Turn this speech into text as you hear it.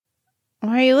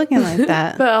Why are you looking like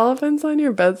that? The elephants on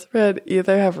your bedspread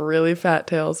either have really fat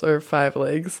tails or 5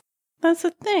 legs. That's a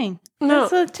thing. No.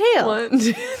 That's a tail. 1, 2,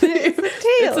 3. It's a tail.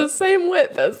 It's the same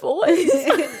width as the legs.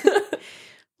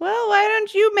 Well, why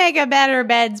don't you make a better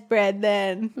bedspread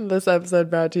then? This episode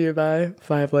brought to you by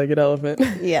 5-Legged Elephant.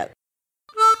 Yep.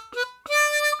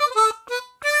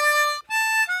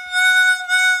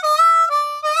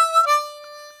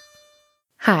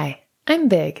 Hi, I'm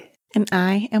Big. And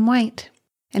I am White.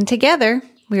 And together,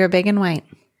 we are Big and White.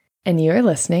 And you are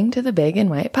listening to the Big and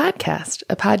White Podcast,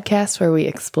 a podcast where we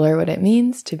explore what it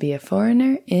means to be a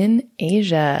foreigner in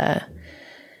Asia.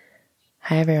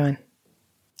 Hi, everyone.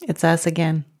 It's us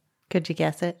again. Could you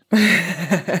guess it?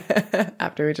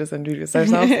 After we just introduced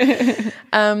ourselves.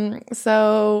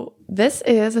 So this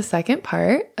is a second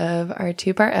part of our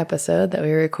 2-part episode that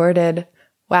we recorded.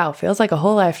 Wow, feels like a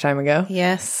whole lifetime ago.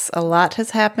 Yes, a lot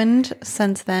has happened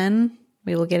since then.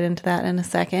 We will get into that in a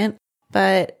second.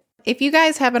 But if you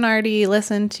guys haven't already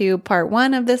listened to part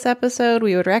 1 of this episode,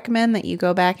 we would recommend that you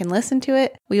go back and listen to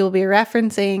it. We will be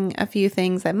referencing a few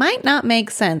things that might not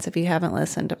make sense if you haven't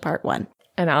listened to part 1.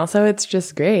 And also, it's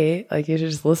just great. Like, you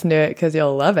should just listen to it because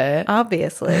you'll love it.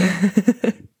 Obviously.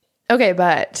 Okay,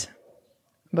 but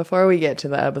before we get to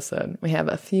the episode, we have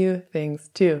a few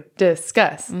things to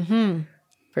discuss. Mm-hmm.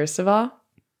 First of all,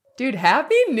 dude,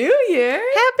 Happy New Year!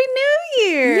 Happy New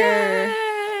Year! Yay!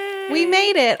 We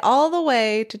made it all the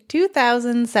way to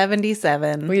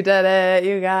 2077. We did it,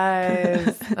 you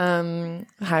guys.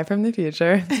 Hi from the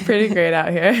future. It's pretty great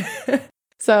out here.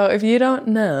 So if you don't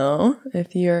know,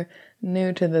 if you're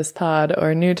new to this pod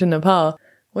or new to Nepal,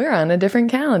 we're on a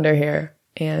different calendar here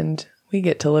and we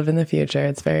get to live in the future.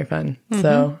 It's very fun. Mm-hmm.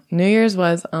 So New Year's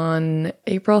was on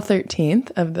April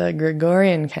 13th of the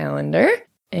Gregorian calendar.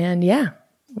 And yeah,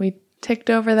 we ticked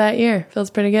over that year. Feels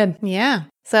pretty good. Yeah.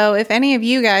 So if any of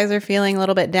you guys are feeling a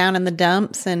little bit down in the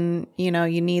dumps and, you know,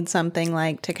 you need something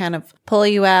like to kind of pull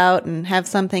you out and have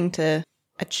something to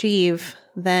achieve,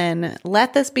 then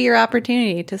let this be your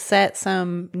opportunity to set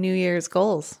some New Year's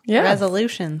goals,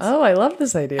 resolutions. Oh, I love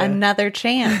this idea. Another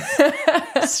chance.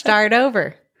 Start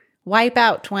over. Wipe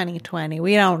out 2020.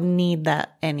 We don't need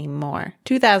that anymore.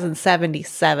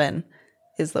 2077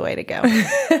 is the way to go.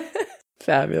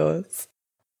 Fabulous.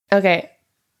 Okay,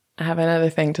 I have another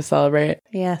thing to celebrate.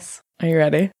 Yes. Are you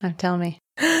ready? Tell me.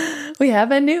 We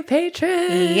have a new patron.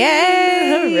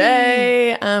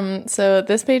 Yay! Hooray! So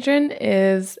this patron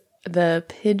is the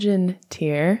Pigeon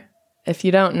tier. If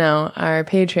you don't know, our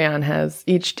Patreon has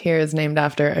each tier is named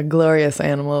after a glorious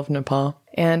animal of Nepal.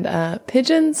 And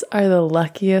pigeons are the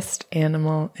luckiest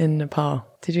animal in Nepal.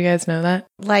 Did you guys know that?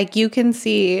 Like you can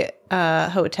see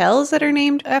hotels that are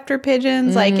named after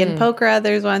pigeons. Like in Pokhara,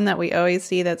 there's one that we always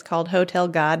see that's called Hotel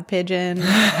God Pigeon.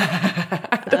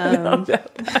 I don't know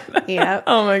about that. Yeah.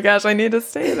 Oh my gosh, I need to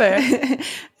stay there.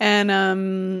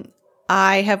 And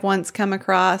I have once come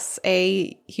across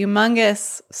a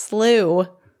humongous slew,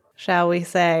 shall we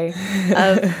say,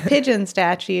 of pigeon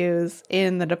statues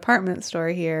in the department store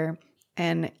here.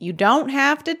 And you don't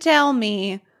have to tell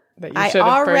me. That you I should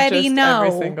have already know.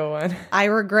 every single one. I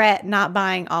regret not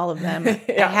buying all of them.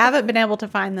 Yeah. I haven't been able to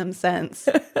find them since.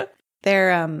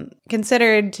 They're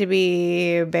considered to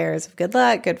be bearers of good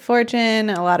luck, good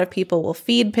fortune. A lot of people will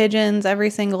feed pigeons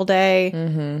every single day.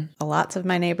 Mm-hmm. Lots of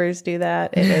my neighbors do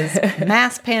that. It is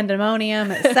mass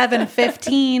pandemonium at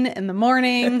 7:15 in the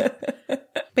morning.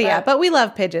 But yeah, but we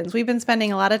love pigeons. We've been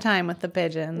spending a lot of time with the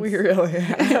pigeons. We really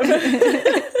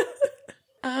have.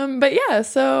 But yeah,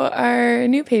 so our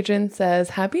new patron says,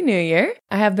 Happy New Year.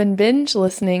 I have been binge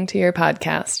listening to your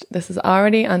podcast. This is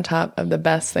already on top of the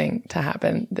best thing to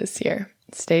happen this year.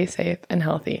 Stay safe and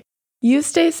healthy. You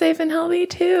stay safe and healthy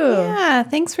too. Yeah,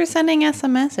 thanks for sending us a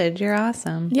message. You're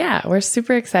awesome. Yeah, we're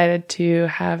super excited to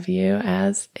have you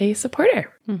as a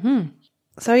supporter. Mm-hmm.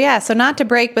 So not to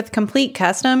break with complete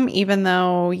custom, even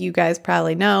though you guys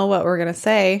probably know what we're going to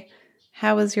say.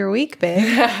 How was your week, Big?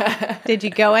 Did you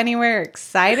go anywhere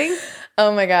exciting?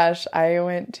 Oh my gosh, I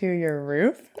went to your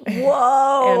roof.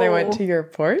 Whoa. And I went to your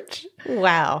porch.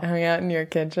 Wow. I hung out in your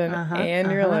kitchen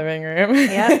and your living room.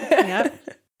 Yep.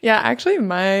 Yeah, actually,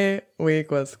 my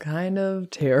week was kind of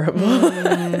terrible.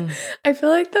 I feel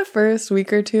like the first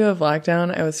week or two of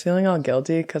lockdown, I was feeling all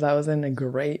guilty because I was in a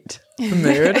great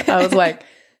mood. I was like,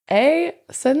 A,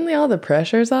 suddenly all the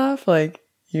pressure's off. Like,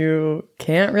 you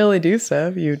can't really do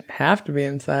stuff. You have to be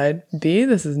inside. B,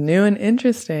 this is new and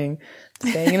interesting.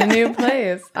 Staying in a new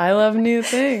place. I love new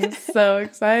things. So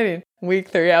exciting. Week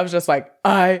 3, I was just like,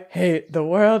 I hate the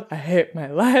world. I hate my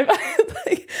life.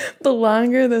 Like, the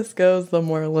longer this goes, the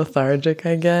more lethargic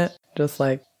I get. Just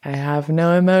like, I have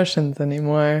no emotions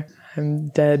anymore. I'm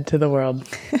dead to the world.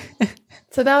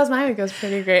 So that was my week. It was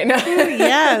pretty great. No.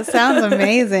 Yeah, sounds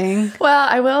amazing. Well,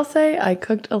 I will say I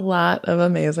cooked a lot of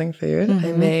amazing food.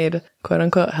 I made quote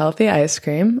unquote healthy ice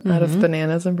cream out of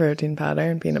bananas and protein powder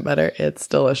and peanut butter. It's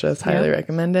delicious. Highly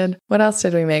recommended. What else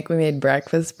did we make? We made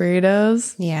breakfast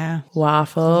burritos. Yeah.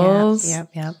 Waffles.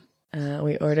 Yep.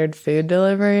 We ordered food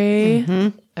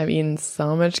delivery. I've eaten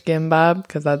so much gimbap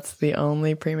because that's the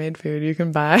only pre-made food you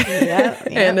can buy.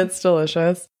 And it's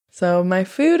delicious. So my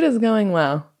food is going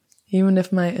well. Even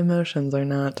if my emotions are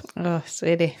not. Oh,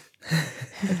 sweetie.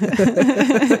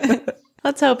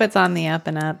 Let's hope it's on the up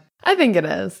and up. I think it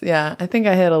is. Yeah. I think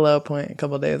I hit a low point a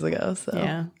couple days ago. So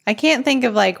yeah. I can't think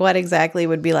of like what exactly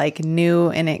would be like new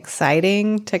and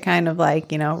exciting to kind of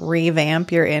like,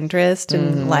 revamp your interest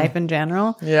in life in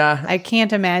general. Yeah. I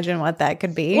can't imagine what that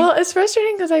could be. Well, it's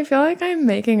frustrating because I feel like I'm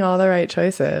making all the right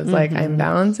choices. Like I'm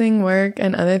balancing work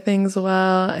and other things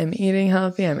well. I'm eating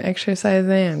healthy. I'm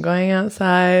exercising. I'm going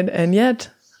outside. And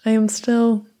yet I am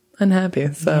still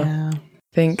unhappy. So I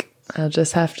think I'll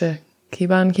just have to keep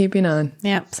on keeping on.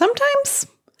 Yeah. Sometimes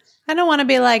I don't want to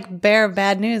be like bearer of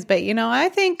bad news, but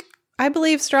I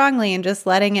believe strongly in just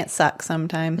letting it suck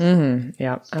sometimes.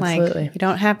 Yeah, absolutely. Like you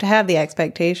don't have to have the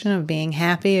expectation of being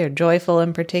happy or joyful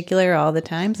in particular all the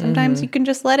time. Sometimes you can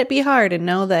just let it be hard and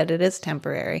know that it is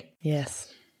temporary.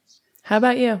 Yes. How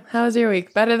about you? How was your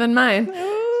week? Better than mine.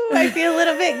 Ooh, I feel a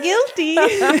little bit guilty.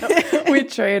 We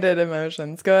traded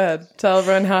emotions. Go ahead. Tell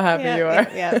everyone how happy you are.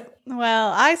 Yeah.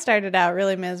 Well, I started out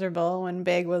really miserable when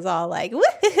Big was all like, and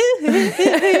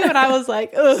I was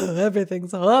like, oh,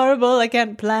 everything's horrible. I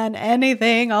can't plan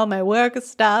anything. All my work is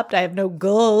stopped. I have no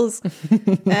goals.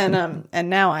 And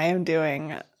now I'm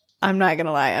not going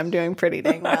to lie, I'm doing pretty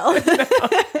dang well. At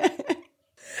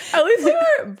least we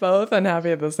weren't both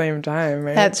unhappy at the same time,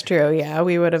 right? That's true. Yeah.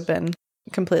 We would have been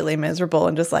completely miserable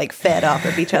and just like fed off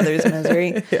of each other's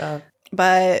misery. Yeah.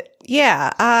 But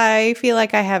yeah, I feel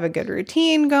like I have a good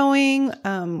routine going.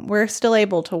 We're still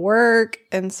able to work.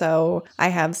 And so I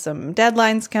have some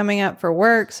deadlines coming up for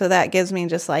work. So that gives me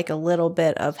just like a little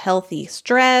bit of healthy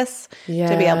stress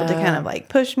to be able to kind of like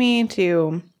push me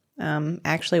to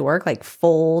actually work like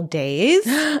full days.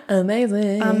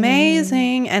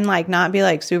 Amazing. And like not be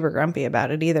like super grumpy about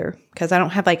it either, because I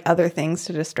don't have like other things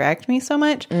to distract me so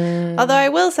much. Although I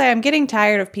will say I'm getting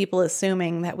tired of people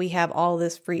assuming that we have all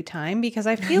this free time, because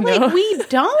I feel like we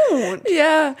don't.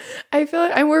 Yeah. I feel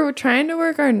like we're trying to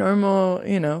work our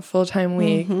normal, full-time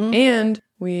week, and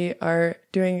we are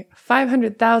doing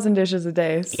 500,000 dishes a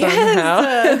day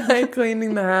somehow, like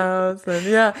cleaning the house. And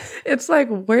yeah, it's like,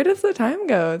 where does the time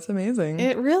go? It's amazing.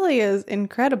 It really is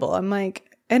incredible. I'm like,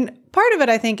 and part of it,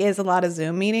 I think, is a lot of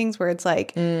Zoom meetings where it's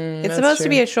like, it's supposed to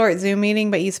be a short Zoom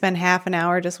meeting, but you spend half an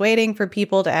hour just waiting for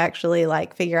people to actually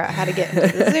like figure out how to get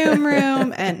into the Zoom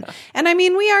room. And I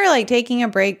mean, we are like taking a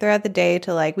break throughout the day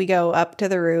to like, we go up to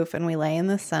the roof and we lay in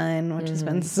the sun, which has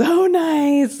been so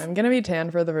nice. I'm going to be tan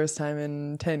for the first time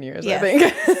in 10 years, yes,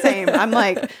 I think. Same.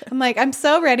 I'm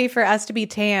so ready for us to be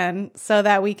tan so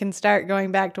that we can start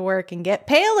going back to work and get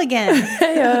pale again.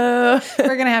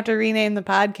 We're going to have to rename the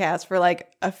podcast for like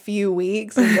a few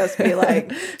weeks and just be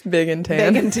like big and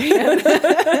tan.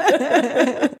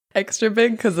 Extra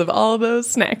big because of all those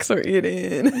snacks we're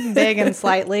eating. Big and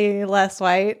slightly less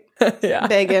white. Yeah.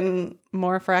 Big and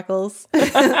more freckles. Well,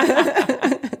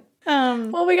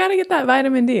 we got to get that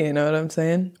vitamin D, you know what I'm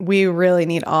saying? We really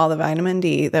need all the vitamin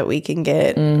D that we can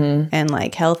get, and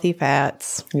like healthy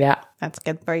fats. Yeah. That's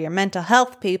good for your mental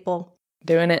health, people.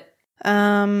 Doing it.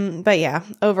 But yeah,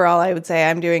 overall, I would say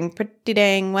I'm doing pretty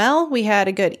dang well. We had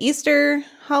a good Easter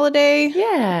holiday.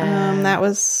 Yeah. That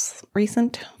was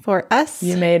recent for us.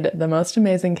 You made the most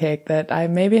amazing cake that I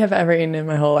maybe have ever eaten in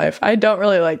my whole life. I don't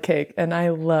really like cake, and I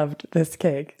loved this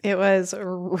cake. It was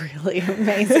really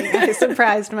amazing. I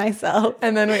surprised myself.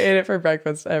 And then we ate it for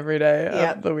breakfast every day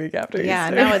of the week after Easter. Yeah,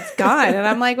 now it's gone. And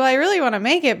I'm like, well, I really want to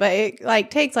make it, but it like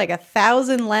takes like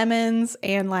 1,000 lemons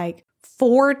and like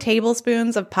 4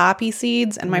 tablespoons of poppy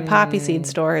seeds, and my poppy seed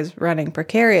store is running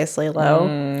precariously low.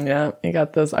 Yeah, you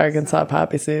got those Arkansas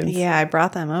poppy seeds. Yeah, I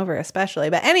brought them over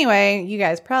especially. But anyway, you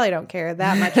guys probably don't care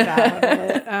that much about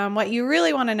it. What you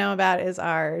really want to know about is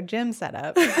our gym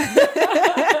setup.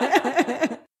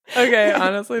 Okay,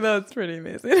 honestly, though, it's pretty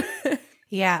amazing.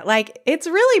 Yeah, like it's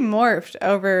really morphed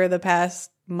over the past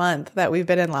month that we've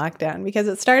been in lockdown, because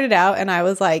it started out and I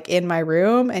was like in my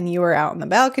room and you were out on the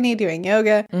balcony doing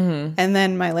yoga. And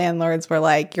then my landlords were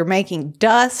like, you're making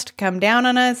dust come down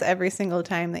on us every single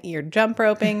time that you're jump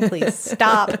roping. Please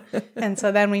stop. And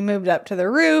so then we moved up to the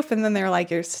roof, and then they were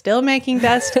like, you're still making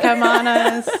dust come on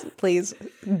us. Please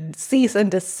cease and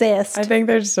desist. I think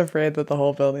they're just afraid that the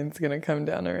whole building's going to come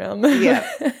down around them. Yeah.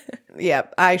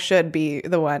 Yep, I should be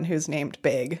the one who's named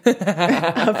Big.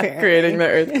 Apparently. Creating the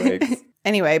earthquakes.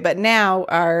 Anyway, but now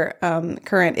our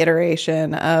current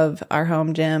iteration of our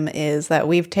home gym is that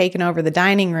we've taken over the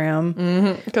dining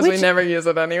room. Because we never use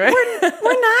it anyway.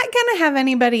 We're not going to have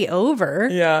anybody over.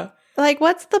 Yeah. Like,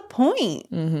 what's the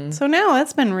point? So now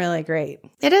it's been really great.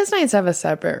 It is nice to have a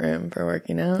separate room for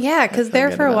working out. Yeah, because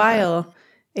there for a while,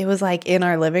 it was like in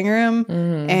our living room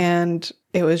and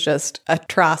it was just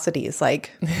atrocities.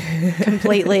 Like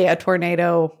completely a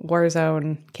tornado war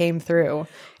zone came through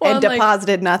and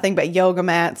deposited nothing but yoga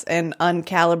mats and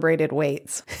uncalibrated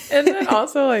weights. And then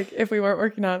also, like, if we weren't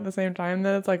working out at the same time,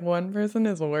 then it's like one person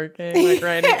is working, like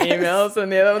writing emails,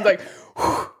 and the other one's like,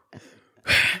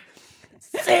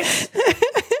 6,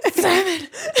 7.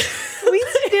 We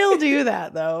still do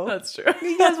that, though. That's true.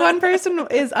 Because one person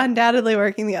is undoubtedly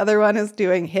working, the other one is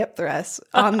doing hip thrusts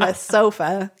on the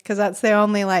sofa because that's the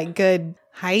only like good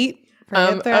height for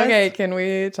hip thrusts. Okay, can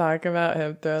we talk about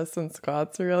hip thrusts and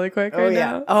squats really quick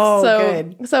now? Oh,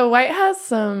 good. So White has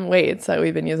some weights that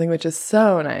we've been using, which is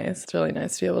so nice. It's really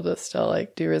nice to be able to still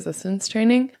like do resistance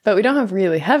training, but we don't have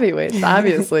really heavy weights,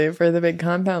 obviously, for the big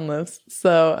compound lifts.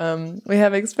 So we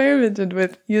have experimented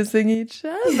with using each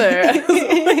other as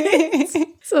weights.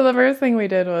 So the first thing we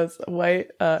did was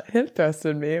White hip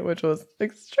thrusted me, which was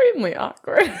extremely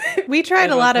awkward. We tried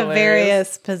a lot of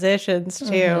various positions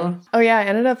too. Oh yeah, I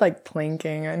ended up like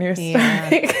planking on your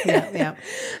stomach. Yeah.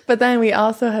 But then we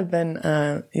also have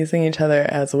been using each other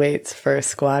as weights for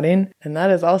squatting, and that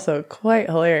is also quite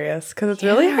hilarious because it's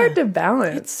really hard to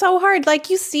balance. It's so hard. Like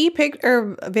you see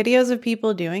videos of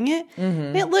people doing it.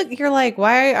 You're like,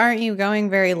 why aren't you going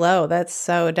very low? That's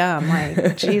so dumb.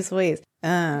 Like, geez Louise.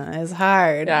 It's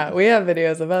hard. Yeah, we have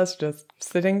videos of us just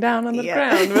sitting down on the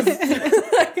ground with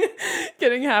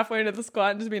getting halfway to the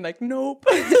squat and just being like, nope.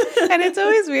 And it's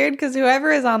always weird because whoever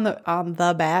is on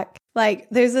the back, like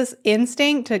there's this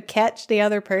instinct to catch the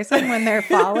other person when they're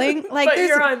falling. Like but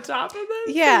you're on top of them.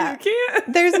 Yeah. So you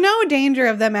can't. There's no danger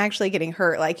of them actually getting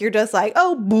hurt. Like you're just like,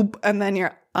 oh, boop, and then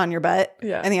you're on your butt.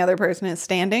 Yeah. And the other person is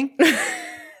standing.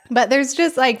 But there's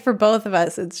just like for both of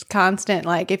us, it's constant.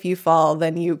 Like if you fall,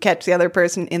 then you catch the other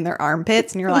person in their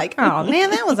armpits and you're like, oh man,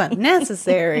 that was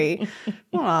unnecessary.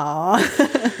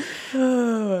 Aw.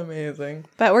 Oh, amazing.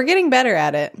 But we're getting better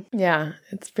at it. Yeah,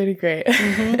 it's pretty great.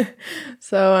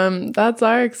 So that's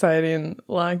our exciting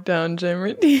lockdown gym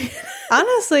routine.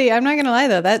 Honestly, I'm not going to lie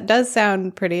though. That does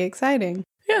sound pretty exciting.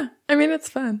 Yeah, I mean, it's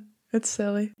fun. It's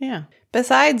silly. Yeah.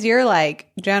 Besides your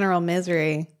like general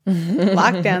misery,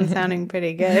 lockdown sounding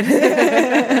pretty good.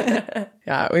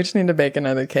 Yeah, we just need to bake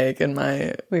another cake and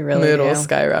my mood will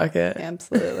skyrocket.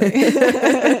 Absolutely.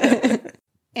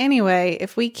 Anyway,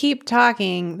 if we keep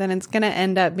talking, then it's going to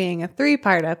end up being a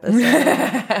 3-part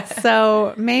episode.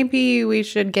 So maybe we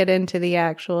should get into the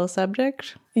actual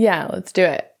subject. Yeah, let's do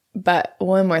it. But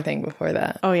one more thing before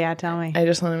that. Oh yeah, tell me. I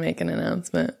just want to make an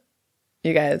announcement.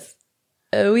 You guys,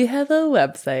 we have a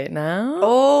website now.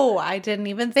 Oh, I didn't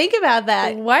even think about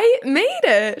that. White made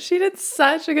it. She did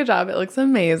such a good job. It looks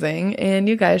amazing. And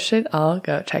you guys should all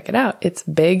go check it out. It's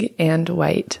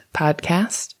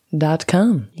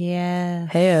bigandwhitepodcast.com. Yeah.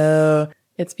 Heyo.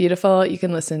 It's beautiful. You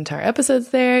can listen to our episodes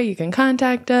there. You can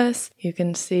contact us. You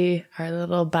can see our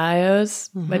little bios.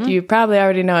 But you probably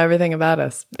already know everything about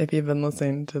us if you've been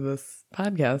listening to this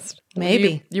podcast.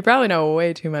 Maybe. You probably know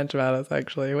way too much about us,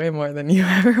 actually. Way more than you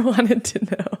ever wanted to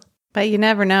know. But you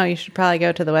never know. You should probably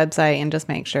go to the website and just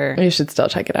make sure. You should still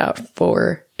check it out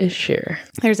for sure.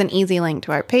 There's an easy link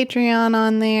to our Patreon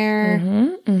on there.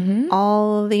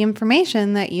 All of the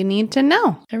information that you need to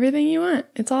know. Everything you want.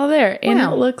 It's all there. And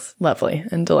Wow. it looks lovely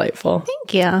and delightful.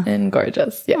 Thank you. And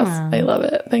gorgeous. Yes. I love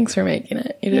it. Thanks for making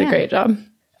it. You did a great job.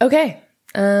 Okay.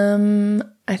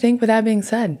 I think with that being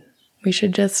said, we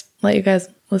should just let you guys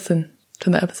listen to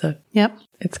the episode. Yep.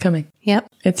 It's coming. Yep.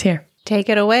 It's here. Take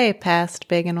it away, past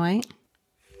Big and White.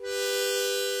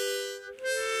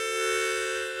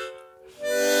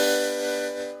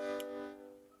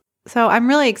 So I'm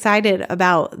really excited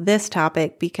about this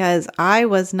topic because I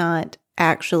was not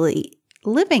actually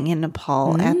living in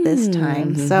Nepal at this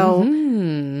time. So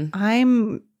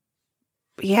I'm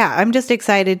just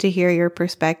excited to hear your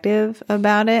perspective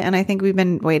about it. And I think we've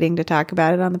been waiting to talk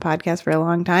about it on the podcast for a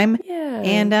long time. Yeah.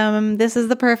 And this is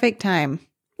the perfect time.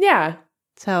 Yeah.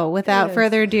 So without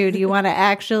further ado, do you want to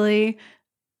actually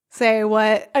say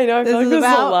what I know. I feel like there's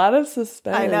a lot of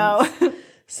suspense. I know.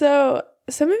 So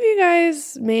some of you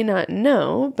guys may not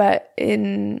know, but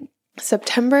in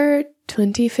September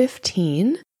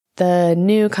 2015, the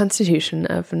new constitution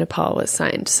of Nepal was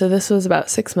signed. So this was about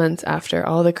 6 months after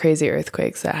all the crazy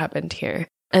earthquakes that happened here.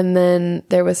 And then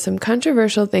there was some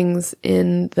controversial things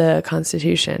in the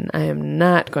Constitution. I am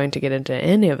not going to get into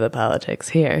any of the politics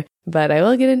here, but I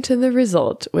will get into the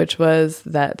result, which was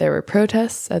that there were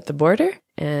protests at the border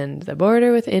and the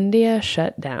border with India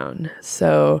shut down.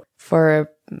 So for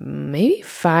maybe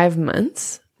 5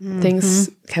 months, things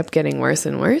kept getting worse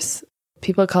and worse.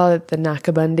 People call it the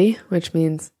Nakabandi, which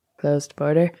means closed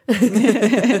border.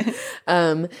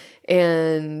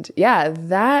 And yeah,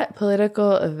 that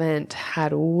political event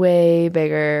had way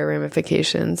bigger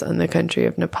ramifications on the country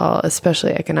of Nepal,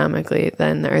 especially economically,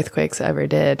 than the earthquakes ever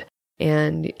did.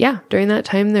 And yeah, during that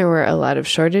time, there were a lot of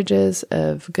shortages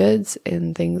of goods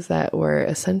and things that were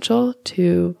essential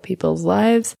to people's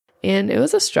lives. And it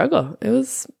was a struggle. It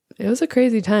was a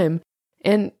crazy time.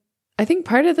 And I think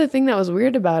part of the thing that was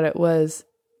weird about it was,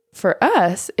 for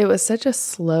us, it was such a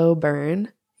slow burn.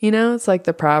 You know, it's like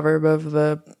the proverb of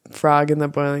the frog in the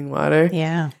boiling water.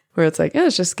 Yeah. Where it's like,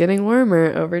 it's just getting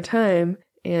warmer over time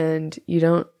and you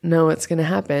don't know what's going to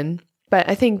happen. But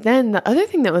I think then the other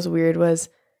thing that was weird was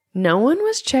no one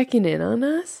was checking in on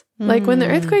us. Like when the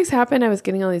earthquakes happened, I was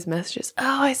getting all these messages.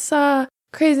 Oh, I saw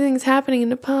crazy things happening in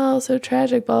Nepal. So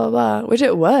tragic, blah, blah, blah, which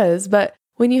it was. But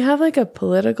when you have like a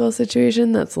political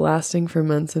situation that's lasting for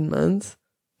months and months,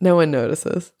 no one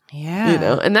notices. Yeah. You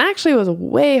know, and that actually was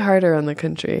way harder on the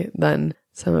country than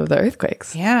some of the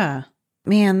earthquakes. Yeah.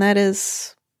 Man, that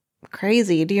is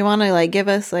crazy. Do you want to like give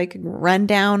us like a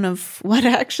rundown of what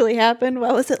actually happened?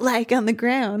 What was it like on the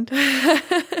ground?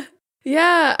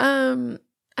 Yeah.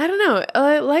 I don't know.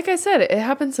 Like I said, it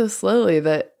happened so slowly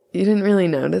that you didn't really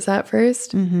notice at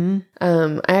first.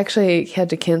 I actually had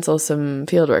to cancel some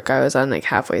field work I was on like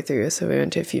halfway through. So we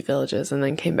went to a few villages and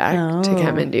then came back to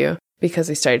Kathmandu, because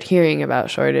we started hearing about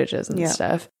shortages and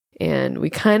stuff. And we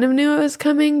kind of knew it was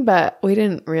coming, but we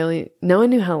didn't really, no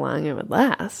one knew how long it would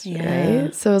last,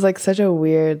 right? So it was like such a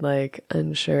weird, like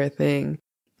unsure thing.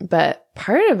 But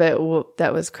part of it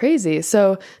that was crazy.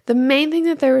 So the main thing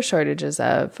that there were shortages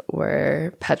of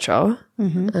were petrol.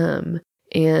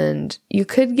 And you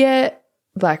could get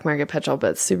black market petrol,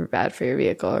 but it's super bad for your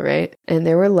vehicle, right? And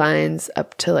there were lines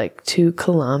up to like 2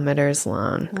 kilometers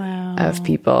long of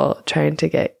people trying to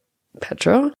get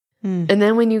petrol. And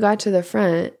then when you got to the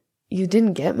front, you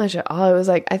didn't get much at all. It was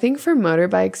like, I think for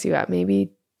motorbikes, you got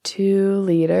maybe 2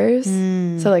 liters.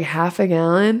 So like half a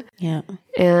gallon. Yeah.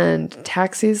 And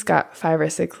taxis got 5 or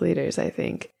 6 liters, I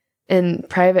think. And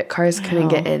private cars couldn't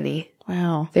get any.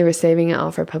 Wow. They were saving it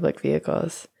all for public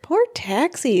vehicles. Poor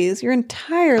taxis, your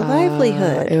entire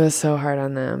livelihood. It was so hard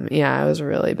on them. Yeah, it was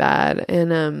really bad.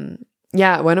 And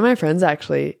yeah, one of my friends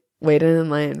actually waited in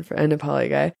line for a Nepali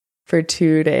guy for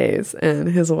 2 days, and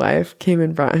his wife came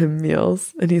and brought him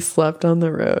meals, and he slept on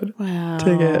the road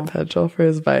to get petrol for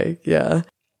his bike. Yeah.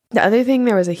 The other thing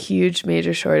there was a huge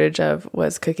major shortage of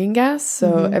was cooking gas.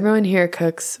 So everyone here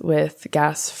cooks with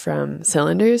gas from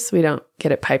cylinders. We don't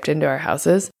get it piped into our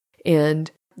houses. And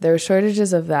there were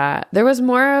shortages of that. There was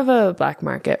more of a black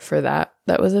market for that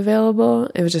was available.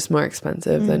 It was just more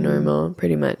expensive than normal,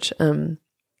 pretty much.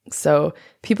 So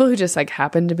people who just like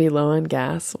happened to be low on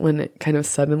gas when it kind of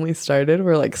suddenly started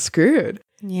were like screwed.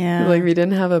 Yeah. Like we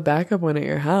didn't have a backup one at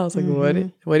your house. Like what are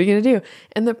you going to do?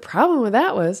 And the problem with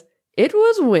that was it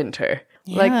was winter.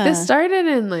 Yeah. Like this started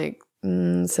in like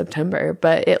September,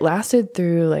 but it lasted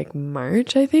through like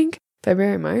March, I think,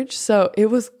 February, March. So it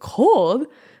was cold.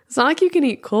 It's not like you can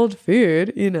eat cold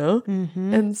food, you know?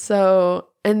 And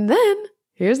then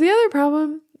here's the other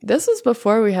problem. This was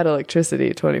before we had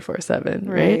electricity 24/7,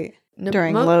 right?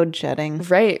 During load shedding.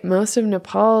 Right. Most of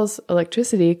Nepal's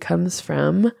electricity comes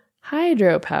from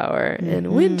hydropower,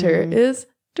 and winter is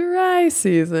dry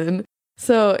season.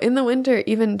 So in the winter,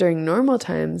 even during normal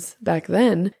times back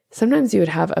then, sometimes you would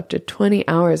have up to 20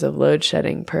 hours of load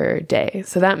shedding per day.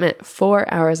 So that meant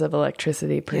 4 hours of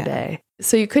electricity per day.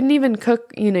 So you couldn't even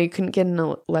cook, you couldn't get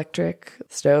an electric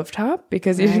stovetop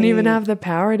because you didn't even have the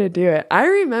power to do it. I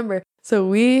remember, so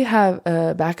we have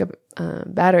a backup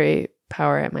battery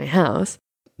power at my house,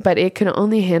 but it can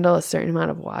only handle a certain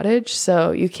amount of wattage.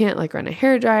 So you can't like run a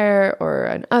hairdryer or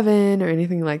an oven or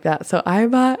anything like that. So I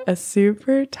bought a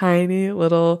super tiny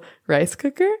little rice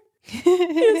cooker.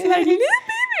 It's like a little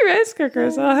baby rice cooker,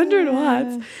 so 100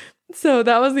 watts. So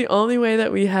that was the only way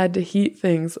that we had to heat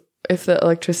things if the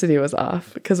electricity was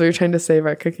off, because we were trying to save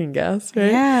our cooking gas,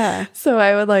 right? Yeah. So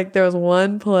I would there was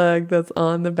one plug that's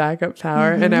on the backup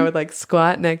power, and I would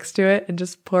squat next to it and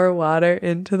just pour water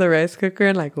into the rice cooker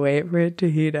and wait for it to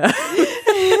heat up.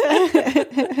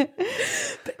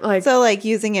 So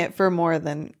using it for more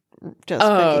than just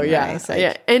cooking rice.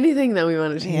 Yeah. Anything that we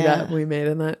wanted to heat up, we made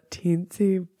in that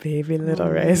teensy baby little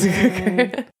rice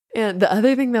cooker. And the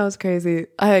other thing that was crazy,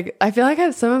 I feel like I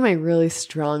have some of my really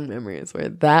strong memories were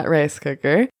that rice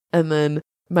cooker and then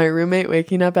my roommate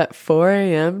waking up at 4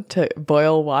 a.m. to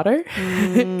boil water.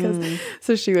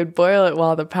 So she would boil it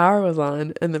while the power was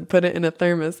on and then put it in a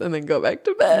thermos and then go back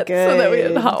to bed so that we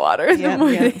had hot water in the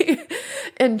morning.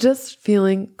 And just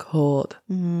feeling cold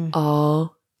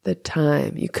all the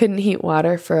time. You couldn't heat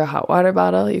water for a hot water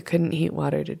bottle. You couldn't heat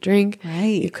water to drink.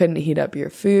 Right. You couldn't heat up your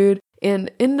food. And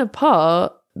in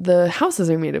Nepal, the houses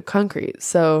are made of concrete.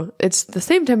 So it's the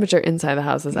same temperature inside the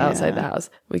house as outside the house.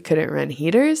 We couldn't run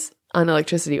heaters on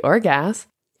electricity or gas.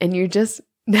 And you're just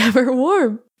never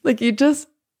warm. Like you're just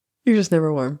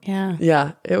never warm. Yeah.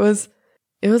 Yeah. It was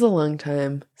a long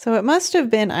time. So it must have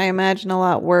been, I imagine, a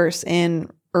lot worse in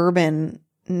urban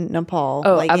Nepal,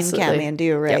 absolutely. in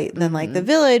Kathmandu, right? Than like the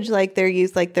village, like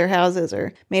their houses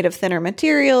are made of thinner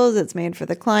materials. It's made for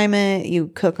the climate. You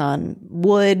cook on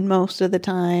wood most of the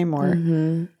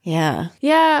time Yeah.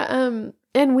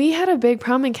 And we had a big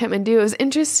problem in Kathmandu. It was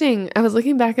interesting. I was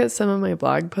looking back at some of my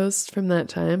blog posts from that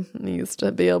time. I used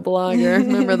to be a blogger.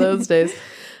 Remember those days?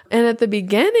 And at the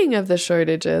beginning of the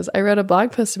shortages, I wrote a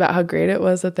blog post about how great it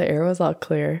was that the air was all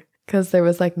clear because there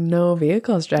was like no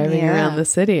vehicles driving around the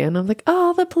city. And I'm like,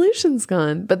 oh, the pollution's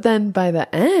gone. But then by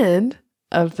the end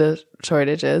of the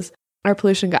shortages, our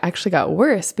pollution actually got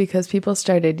worse because people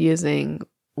started using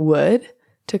wood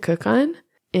to cook on.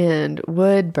 And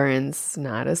wood burns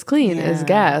not as clean as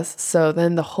gas. So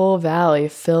then the whole valley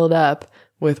filled up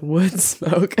with wood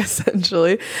smoke,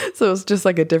 essentially. So it was just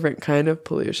like a different kind of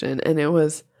pollution. And a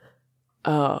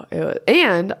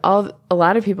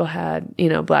lot of people had,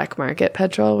 black market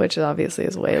petrol, which obviously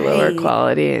is way lower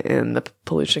quality. And the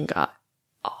pollution got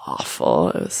awful.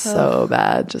 It was so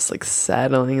bad, just like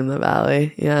settling in the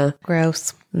valley. Yeah.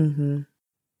 Gross.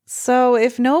 So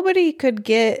if nobody could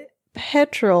get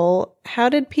petrol, how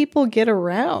did people get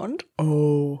around?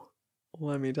 Oh,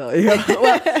 let me tell you.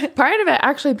 Well, part of it,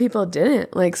 actually, people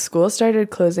didn't. Like, school started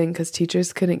closing because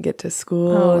teachers couldn't get to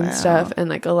school and stuff. And,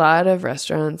 like, a lot of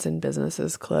restaurants and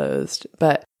businesses closed.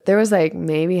 But there was, like,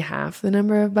 maybe half the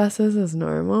number of buses as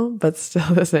normal, but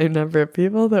still the same number of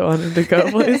people that wanted to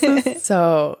go places.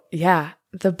 So, yeah,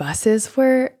 the buses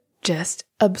were just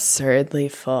absurdly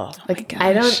full. Like,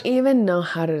 I don't even know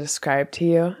how to describe to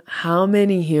you how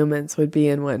many humans would be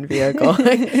in one vehicle.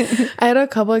 Like, I had a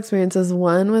couple experiences.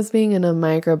 One was being in a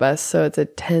microbus, so it's a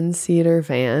 10-seater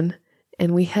van,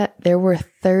 and there were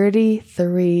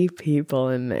 33 people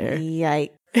in there.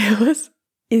 Yikes. It was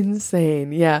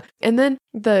insane. Yeah. And then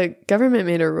the government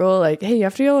made a rule like, hey, you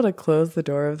have to be able to close the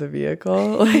door of the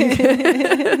vehicle. Like,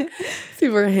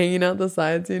 people were hanging out the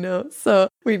sides, So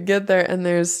we'd get there and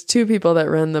there's two people that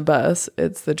run the bus.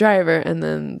 It's the driver and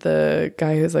then the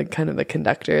guy who's like kind of the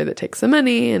conductor that takes the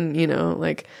money and,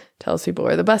 like tells people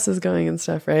where the bus is going and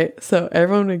stuff, right? So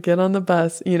everyone would get on the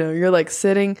bus, you're like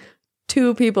sitting,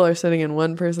 two people are sitting in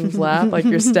one person's lap, like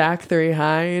you're stacked 3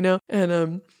 high,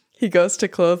 and he goes to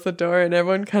close the door and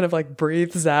everyone kind of like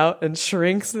breathes out and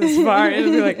shrinks as far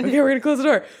and be like, okay, we're going to close the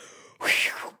door.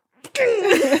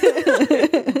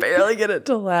 Barely get it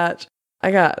to latch. I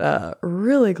got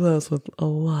really close with a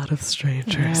lot of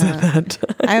strangers at that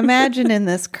time. I imagine in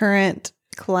this current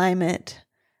climate,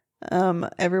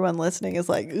 everyone listening is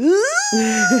like,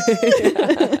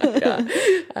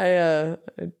 I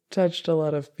touched a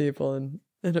lot of people in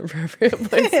inappropriate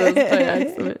places by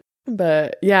accident.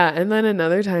 But yeah, and then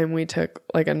another time we took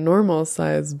like a normal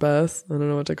size bus. I don't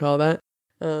know what to call that.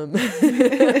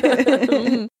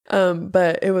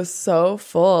 But it was so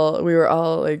full. We were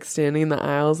all like standing in the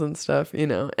aisles and stuff,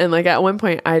 And like at one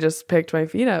point I just picked my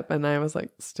feet up and I was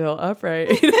like still upright.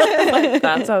 Like,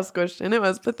 that's how squished in it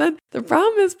was. But then the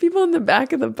problem is people in the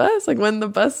back of the bus, like when the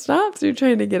bus stops, you're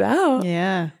trying to get out.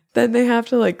 Yeah. Then they have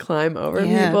to like climb over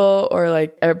people or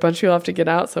like a bunch of people have to get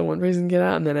out. So one person get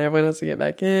out and then everyone has to get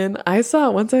back in.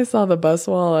 Once I saw the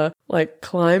buswala like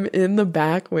climb in the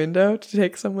back window to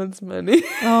take someone's money.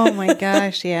 Oh my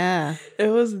gosh. Yeah. It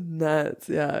was nuts.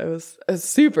 Yeah. It was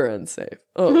super unsafe.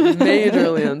 Oh,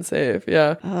 majorly unsafe.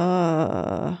 Yeah.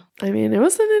 I mean, it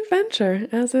was an adventure,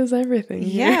 as is everything.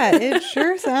 Yeah. It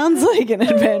sure sounds like an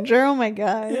adventure. Oh my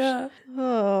gosh. Yeah.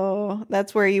 Oh,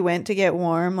 that's where you went to get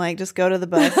warm. Like, just go to the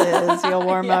buses. You'll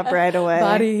warm up right away.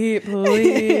 Body heat,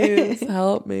 please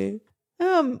help me.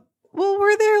 Well,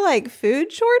 were there like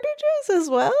food shortages as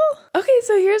well? Okay,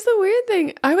 so here's the weird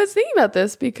thing. I was thinking about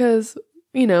this because,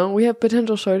 we have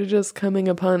potential shortages coming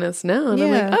upon us now. And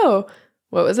I'm like, oh,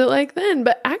 what was it like then?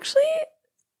 But actually,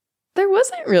 there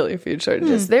wasn't really food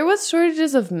shortages. There was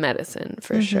shortages of medicine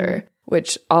for sure,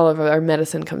 which all of our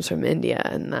medicine comes from India,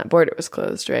 and that border was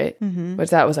closed, right? Which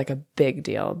that was like a big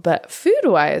deal. But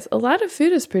food-wise, a lot of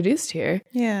food is produced here.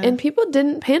 Yeah. And people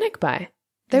didn't panic buy.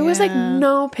 There was like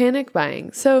no panic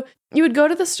buying. So you would go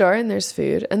to the store and there's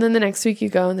food. And then the next week you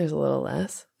go and there's a little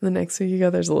less. The next week you go,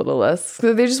 there's a little less.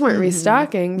 So they just weren't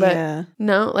restocking. But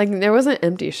no, like there wasn't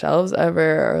empty shelves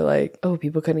ever, or like, oh,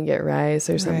 people couldn't get rice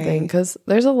or something. Because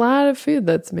there's a lot of food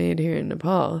that's made here in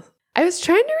Nepal. I was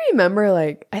trying to remember,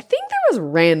 like, I think there was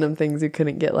random things you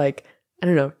couldn't get, like, I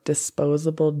don't know,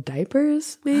 disposable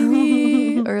diapers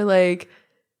maybe? Or like,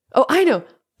 oh, I know,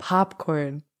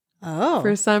 popcorn. Oh.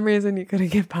 For some reason, you couldn't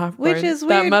get popcorn. Which is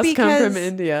weird. That must come because, from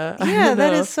India. Yeah,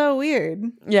 that is so weird.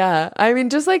 Yeah. I mean,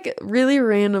 just like really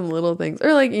random little things.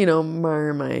 Or like, you know,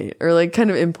 Marmite. Or like kind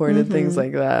of imported things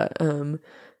like that.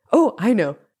 Oh, I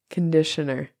know.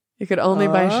 Conditioner. You could only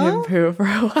buy shampoo for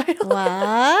a while.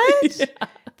 What? Yeah.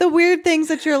 The weird things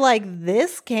that you're like,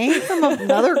 this came from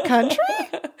another country?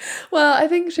 Well, I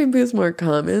think shampoo is more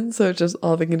common. So just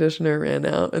all the conditioner ran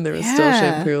out and there was still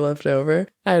shampoo left over.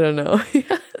 I don't know.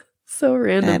 So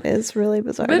random. That is really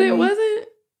bizarre. But it wasn't,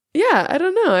 I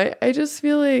don't know. I just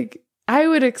feel like I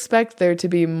would expect there to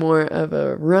be more of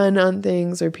a run on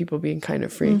things or people being kind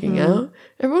of freaking out.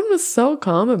 Everyone was so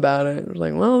calm about it. It was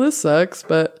like, well, this sucks,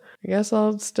 but I guess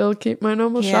I'll still keep my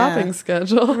normal shopping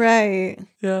schedule. Right.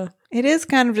 Yeah. It is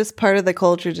kind of just part of the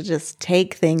culture to just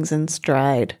take things in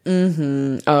stride.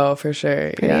 Oh, for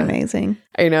sure. Pretty amazing.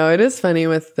 I know. It is funny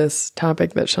with this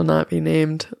topic that shall not be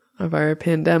named of our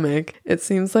pandemic. It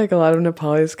seems like a lot of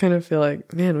Nepalis kind of feel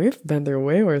like, man, we've been through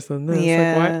way worse than this.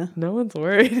 Yeah. Like, why? No one's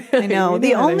worried. I know.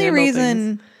 The only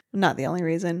reason, not the only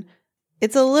reason,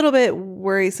 it's a little bit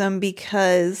worrisome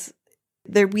because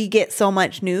we get so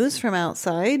much news from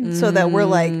outside so that we're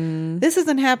like, this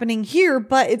isn't happening here,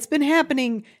 but it's been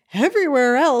happening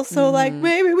everywhere else. So like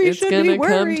maybe we should be worried. It's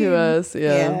going to come to us.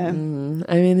 Yeah. I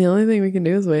mean, the only thing we can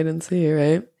do is wait and see,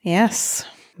 right? Yes.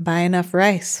 Buy enough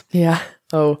rice. Yeah.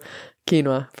 Oh,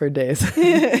 quinoa for days.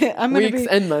 Weeks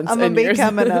and months. I'm going to be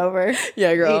coming over.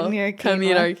 Yeah, girl. Come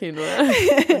eat our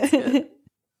quinoa.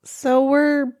 So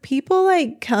were people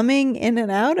like coming in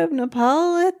and out of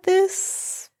Nepal at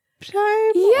this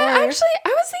time? Yeah, actually,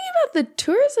 I was thinking about the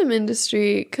tourism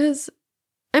industry because,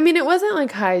 I mean, it wasn't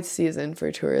like high season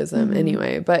for tourism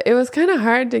anyway, but it was kind of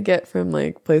hard to get from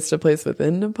like place to place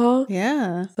within Nepal.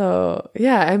 Yeah. So,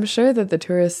 yeah, I'm sure that the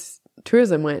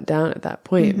tourism went down at that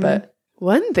point, but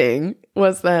one thing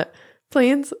was that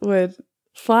planes would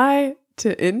fly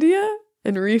to India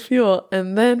and refuel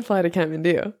and then fly to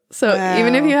Kathmandu. So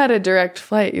even if you had a direct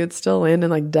flight, you would still land in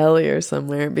like Delhi or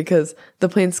somewhere because the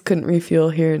planes couldn't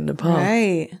refuel here in Nepal.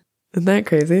 Right. Isn't that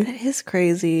crazy? That is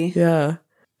crazy. Yeah.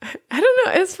 I don't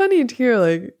know. It's funny to hear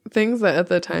like things that at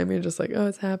the time you're just like, oh,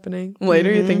 it's happening.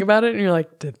 Later you think about it and you're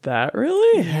like, did that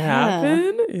really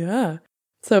happen? Yeah.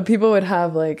 So people would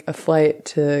have like a flight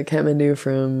to Kathmandu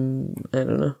from, I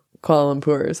don't know, Kuala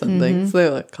Lumpur or something. So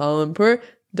they're like Kuala Lumpur,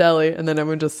 Delhi, and then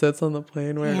everyone just sits on the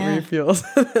plane where it refuels.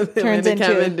 They land in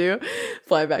Kathmandu,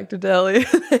 fly back to Delhi.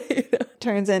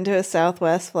 Turns into a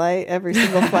Southwest flight. Every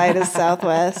single flight is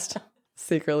Southwest.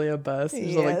 Secretly a bus.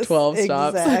 There's like 12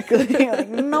 stops. Exactly. Like,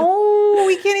 no,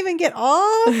 we can't even get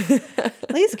off.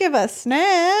 At least give us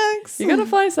snacks. You gotta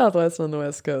fly Southwest on the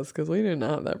West Coast because we do not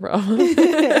have that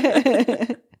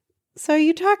problem. So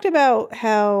you talked about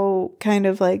how kind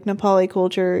of like Nepali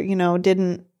culture, you know,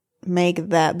 didn't make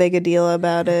that big a deal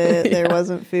about it. There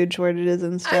wasn't food shortages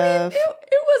and stuff. I mean,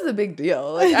 it was a big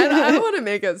deal. Like I don't want to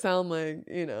make it sound like,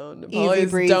 you know, Nepalis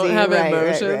breezy, don't have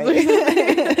emotions.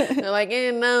 Right. They're like,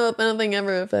 no, nothing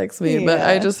ever affects me. But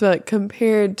I just feel like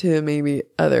compared to maybe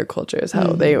other cultures,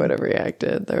 how they would have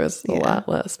reacted, there was a lot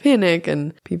less panic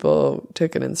and people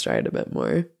took it in stride a bit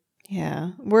more.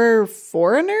 Yeah. Were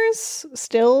foreigners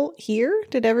still here?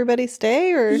 Did everybody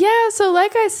stay or? Yeah. So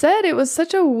like I said, it was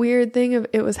such a weird thing of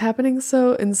it was happening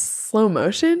so in slow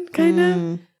motion kind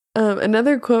of.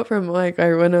 Another quote from like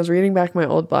when I was reading back my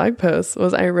old blog posts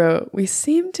was I wrote, "We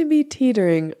seem to be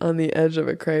teetering on the edge of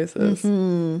a crisis."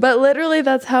 But literally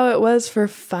that's how it was for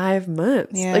 5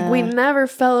 months. Yeah. Like we never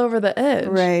fell over the edge.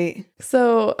 Right.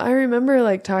 So I remember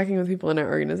like talking with people in our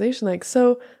organization, like,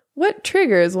 so what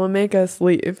triggers will make us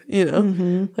leave? You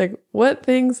know, like what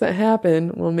things that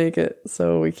happen will make it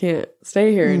so we can't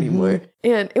stay here anymore.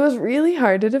 And it was really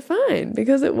hard to define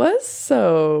because it was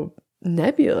so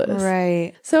nebulous.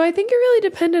 Right. So I think it really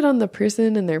depended on the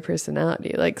person and their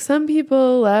personality. Like some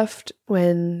people left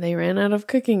when they ran out of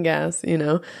cooking gas, you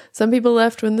know. Some people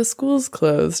left when the schools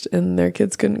closed and their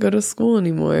kids couldn't go to school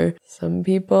anymore. Some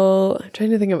people, I'm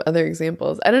trying to think of other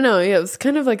examples. I don't know. Yeah, it was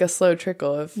kind of like a slow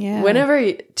trickle of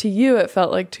whenever to you it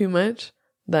felt like too much,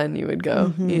 then you would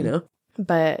go, you know.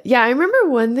 But yeah, I remember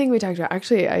one thing we talked about.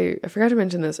 Actually, I forgot to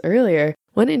mention this earlier.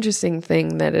 One interesting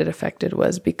thing that it affected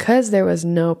was because there was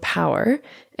no power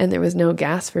and there was no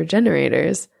gas for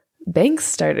generators, banks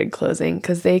started closing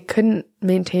because they couldn't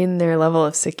maintain their level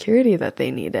of security that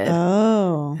they needed.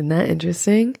 Oh. Isn't that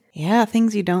interesting? Yeah,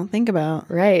 things you don't think about.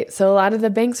 Right. So a lot of the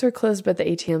banks were closed, but the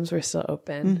ATMs were still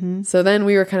open. So then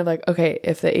we were kind of like, okay,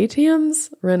 if the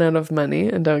ATMs run out of money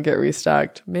and don't get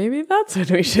restocked, maybe that's when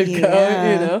we should go, you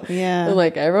know? Yeah. And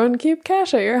like everyone keep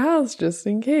cash at your house just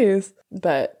in case.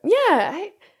 But yeah,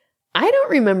 I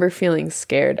don't remember feeling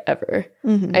scared ever.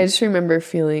 I just remember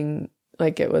feeling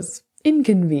like it was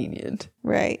inconvenient.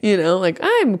 Right. You know, like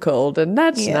I'm cold and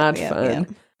that's not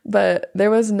fun. But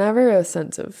there was never a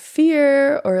sense of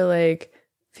fear or like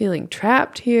feeling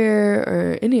trapped here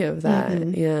or any of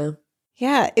that. Yeah.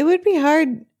 Yeah, it would be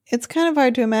hard. It's kind of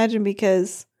hard to imagine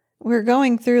because we're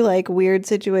going through like weird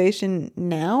situation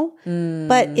now,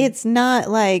 but it's not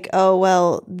like, oh,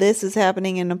 well, this is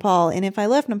happening in Nepal. And if I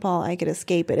left Nepal, I could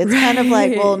escape it. It's kind of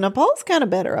like, well, Nepal's kind of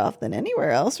better off than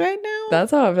anywhere else right now. That's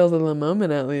how it feels in the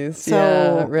moment, at least. So,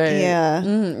 yeah, right. Yeah.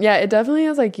 Yeah, it definitely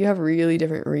is like you have really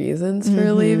different reasons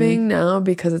for leaving now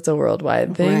because it's a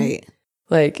worldwide thing. Right.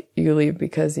 Like you leave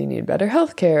because you need better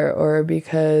healthcare or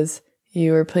because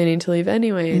you were planning to leave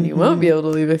anyway and you won't be able to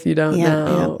leave if you don't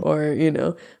now or, you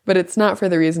know, but it's not for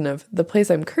the reason of the place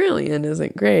I'm currently in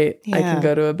isn't great. I can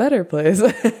go to a better place.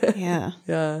 Yeah.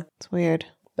 Yeah. It's weird.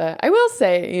 But I will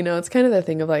say, you know, it's kind of the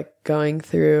thing of like going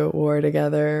through war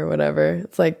together or whatever.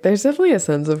 It's like there's definitely a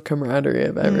sense of camaraderie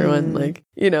of everyone. Like,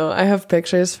 you know, I have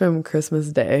pictures from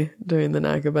Christmas Day during the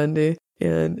Naqshbandi.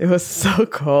 And it was so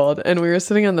cold. And we were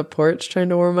sitting on the porch trying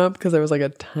to warm up because there was like a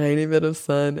tiny bit of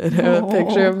sun. And I have a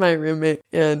picture of my roommate.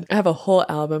 And I have a whole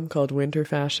album called Winter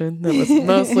Fashion that was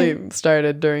mostly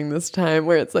started during this time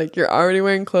where it's like you're already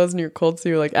wearing clothes and you're cold. So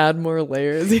you like add more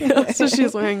layers. You know? So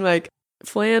she's wearing like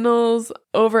flannels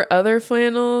over other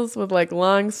flannels with like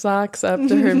long socks up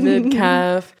to her mid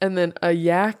calf and then a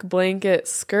yak blanket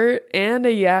skirt and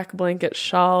a yak blanket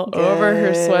shawl over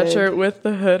her sweatshirt with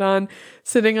the hood on,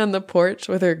 sitting on the porch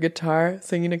with her guitar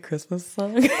singing a Christmas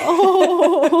song.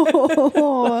 Oh.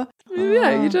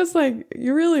 Yeah, you just like,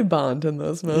 you really bond in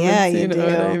those moments. Yeah, you know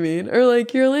what I mean? Or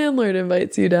like your landlord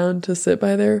invites you down to sit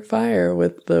by their fire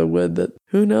with the wood that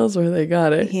who knows where they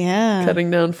got it. Yeah.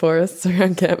 Cutting down forests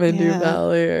around Kathmandu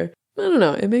Valley or I don't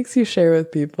know. It makes you share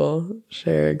with people,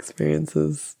 share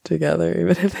experiences together,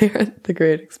 even if they aren't the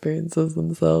great experiences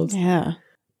themselves. Yeah.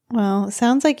 Well, it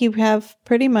sounds like you have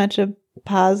pretty much a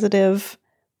positive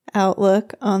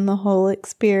outlook on the whole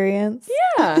experience.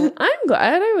 Yeah, I'm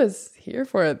glad I was here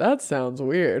for it. That sounds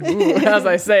weird. Ooh, as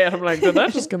I say it, I'm like, did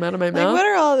that just come out of my mouth? What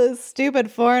are all this stupid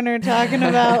foreigner talking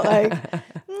about? Like,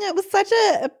 it was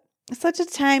such a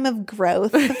time of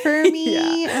growth for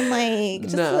me. I'm like,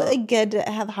 just like good to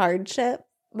have hardship.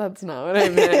 That's not what I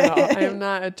meant at all. I am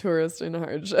not a tourist in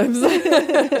hardships.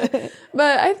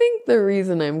 But I think the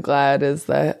reason I'm glad is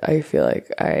that I feel like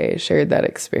I shared that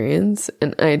experience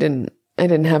and I didn't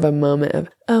have a moment of,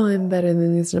 oh, I'm better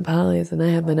than these Nepalis and I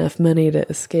have enough money to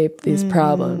escape these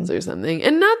problems or something.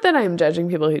 And not that I'm judging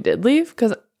people who did leave,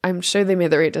 because I'm sure they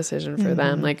made the right decision for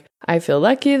them. Like, I feel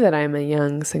lucky that I'm a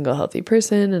young, single, healthy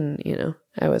person and, you know,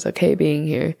 I was okay being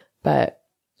here. But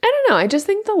I don't know. I just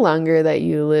think the longer that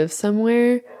you live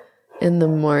somewhere and the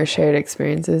more shared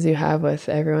experiences you have with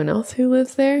everyone else who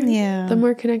lives there, the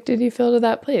more connected you feel to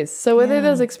that place. So whether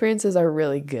those experiences are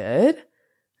really good,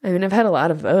 I mean, I've had a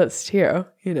lot of those too,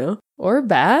 you know, or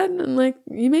bad, and like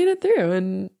you made it through.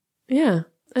 And yeah,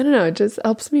 I don't know. It just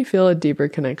helps me feel a deeper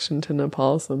connection to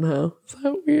Nepal somehow. Is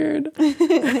that weird?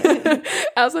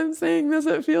 As I'm saying this,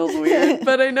 it feels weird,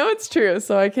 but I know it's true,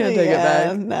 so I can't take it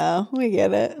back. No, we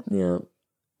get it. Yeah.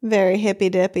 Very hippy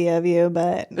dippy of you,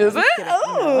 but is it?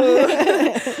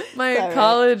 Oh, my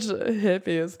college hippie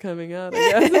is coming out.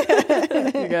 I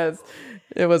guess. You guys,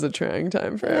 it was a trying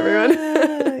time for everyone.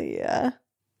 Yeah.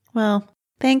 Well,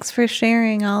 thanks for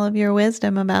sharing all of your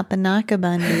wisdom about the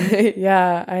Naqshbandi.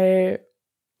 Yeah,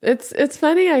 it's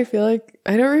funny. I feel like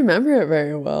I don't remember it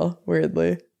very well,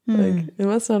 weirdly. Like, it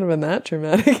must not have been that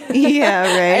traumatic. Yeah,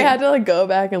 right. I had to like go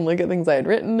back and look at things I had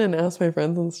written and ask my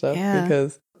friends and stuff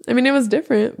because, I mean, it was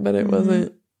different, but it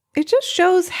wasn't. It just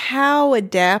shows how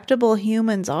adaptable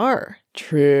humans are.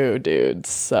 True, dude.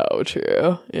 So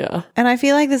true. Yeah. And I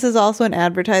feel like this is also an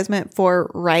advertisement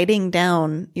for writing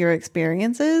down your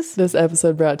experiences. This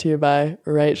episode brought to you by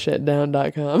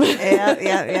writeshitdown.com. Yeah.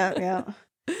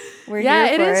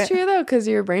 It is true though, because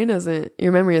your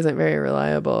memory isn't very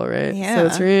reliable, right? Yeah. So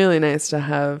it's really nice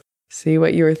to see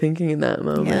what you were thinking in that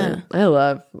moment. Yeah. I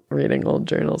love reading old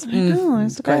journals. I know,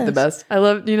 it's quite the best. I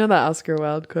love, that Oscar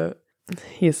Wilde quote?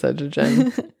 He's such a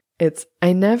gem. It's,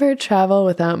 I never travel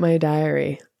without my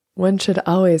diary. One should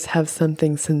always have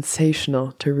something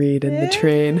sensational to read in the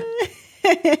train.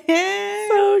 So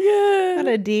good. What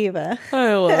a diva.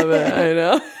 I love it. I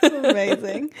know.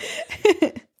 Amazing.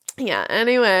 Yeah,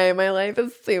 anyway, my life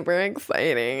is super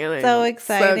exciting. And So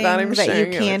exciting that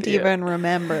you can't even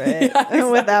remember it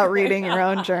without reading your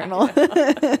own journal.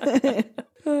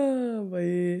 Oh,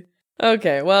 boy.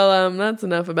 Okay, well, that's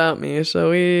enough about me.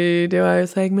 Shall we do our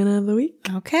segment of the week?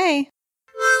 Okay.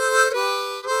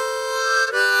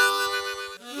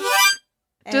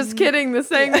 Just kidding. The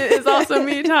segment is also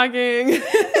me talking.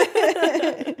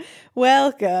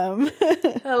 Welcome.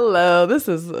 Hello. This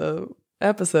is an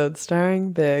episode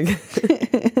starring Big.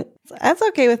 That's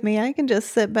okay with me. I can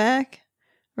just sit back,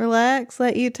 relax,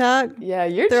 let you talk. Yeah,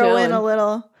 you're throw chilling. in a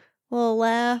little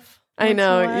laugh. I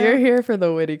know. You're here for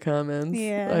the witty comments.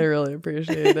 Yeah. I really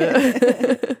appreciate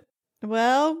it.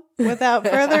 Well, without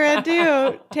further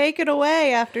ado, take it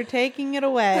away after taking it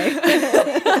away.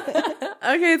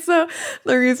 Okay, so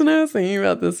the reason I was thinking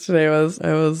about this today was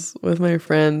I was with my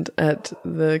friend at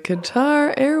the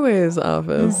Qatar Airways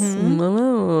office.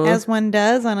 As one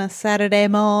does on a Saturday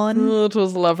morning. Which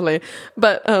was lovely.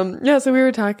 But so we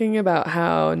were talking about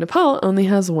how Nepal only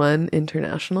has one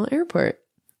international airport.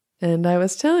 And I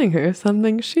was telling her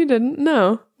something she didn't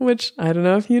know, which I don't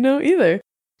know if you know either.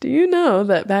 Do you know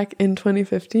that back in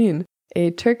 2015,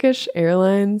 a Turkish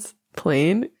Airlines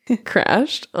plane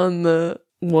crashed on the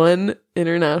one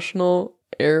international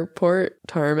airport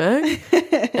tarmac?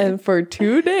 And for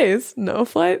 2 days, no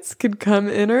flights could come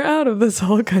in or out of this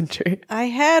whole country. I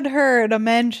had heard a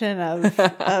mention of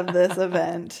this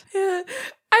event. Yeah.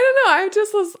 I don't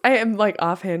know. I am like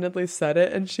offhandedly said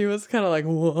it, and she was kind of like,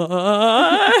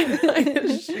 what?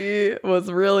 Like, she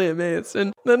was really amazed.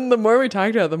 And then the more we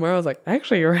talked about it, the more I was like,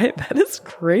 actually, you're right. That is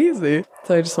crazy.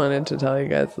 So I just wanted to tell you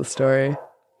guys the story.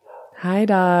 Hi,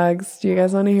 dogs. Do you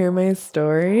guys want to hear my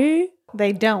story?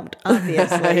 They don't,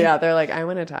 obviously. Yeah, they're like, I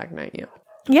want to talk, not you.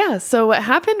 Yeah, so what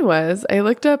happened was I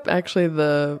looked up actually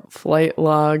the flight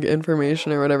log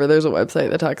information or whatever. There's a website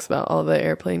that talks about all the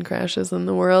airplane crashes in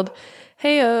the world.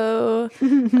 Heyo,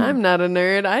 I'm not a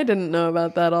nerd. I didn't know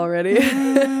about that already.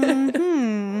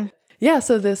 Yeah,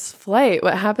 so this flight,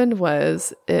 what happened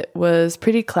was it was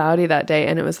pretty cloudy that day,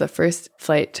 and it was the first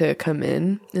flight to come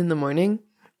in the morning.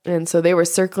 And so they were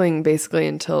circling basically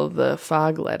until the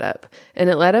fog let up. And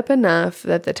it let up enough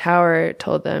that the tower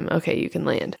told them, okay, you can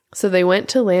land. So they went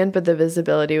to land, but the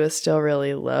visibility was still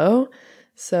really low.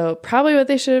 So probably what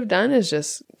they should have done is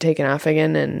just taken off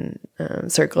again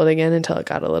and circled again until it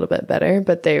got a little bit better.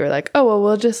 But they were like, oh, well,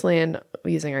 we'll just land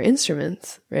using our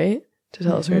instruments, right? To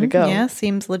tell us where to go. Yeah,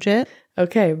 seems legit.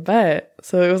 Okay, but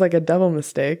so it was like a double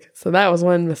mistake. So that was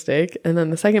one mistake. And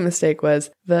then the second mistake was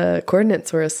the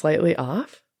coordinates were slightly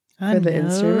off for the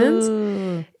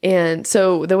instruments. And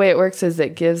so the way it works is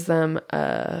it gives them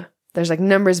there's like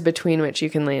numbers between which you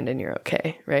can land and you're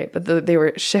okay, right? But they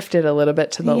were shifted a little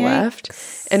bit to the left.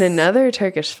 And another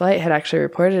Turkish flight had actually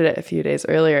reported it a few days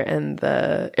earlier, and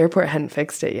the airport hadn't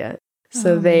fixed it yet.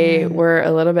 So they were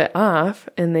a little bit off,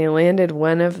 and they landed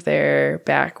one of their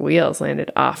back wheels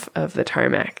landed off of the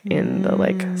tarmac in the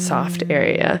like soft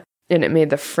area, and it made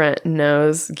the front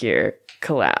nose gear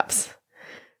collapse.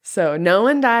 So no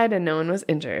one died and no one was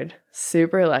injured.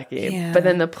 Super lucky. Yeah. But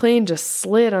then the plane just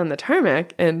slid on the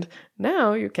tarmac, and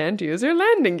now you can't use your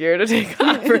landing gear to take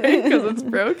off, right? Because it's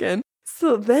broken.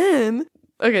 So then,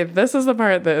 okay, this is the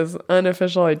part that is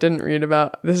unofficial. I didn't read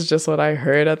about. This is just what I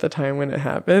heard at the time when it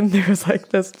happened. There was like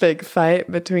this big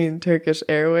fight between Turkish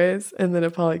Airways and the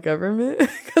Nepali government,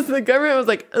 because the government was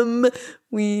like,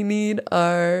 we need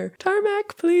our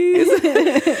tarmac, please.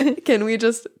 Can we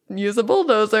just use a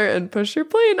bulldozer and push your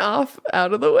plane off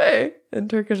out of the way? And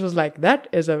Turkish was like, that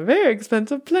is a very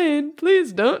expensive plane.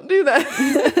 Please don't do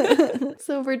that.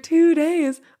 So for 2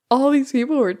 days, all these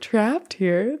people were trapped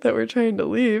here that were trying to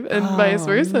leave, and vice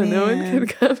versa. Man. No one could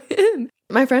come in.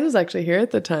 My friend was actually here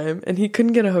at the time, and he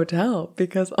couldn't get a hotel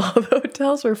because all the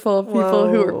hotels were full of people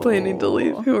who were planning to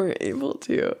leave who weren't able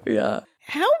to. Yeah.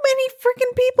 How many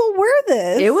freaking people were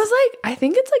this? It was like, I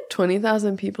think it's like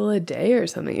 20,000 people a day or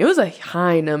something. It was a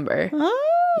high number.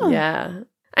 Oh. Yeah.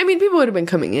 I mean, people would have been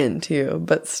coming in too,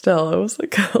 but still, it was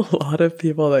like a lot of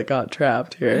people that got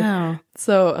trapped here. Wow.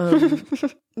 So,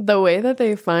 the way that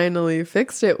they finally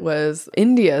fixed it was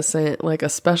India sent like a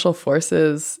special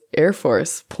forces Air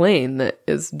Force plane that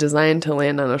is designed to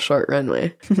land on a short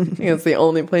runway. It's the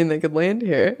only plane that could land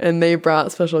here. And they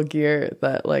brought special gear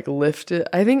that like lifted.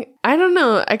 I don't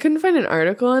know. I couldn't find an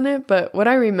article on it, but what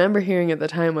I remember hearing at the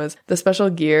time was the special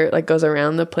gear like goes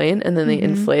around the plane and then they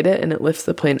inflate it and it lifts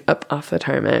the plane up off the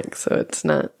tarmac. So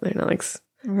they're not like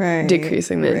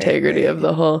decreasing the integrity of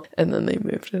the hull. And then they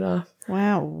moved it off.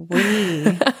 Wow.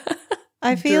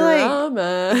 I feel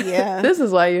Drama. like, yeah. This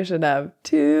is why you should have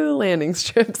 2 landing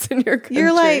strips in your country.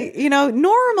 You're like,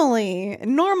 normally,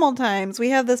 in normal times, we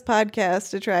have this podcast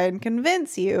to try and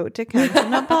convince you to come to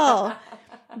Nepal.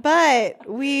 But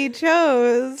we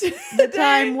chose the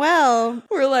time well.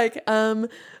 We're like,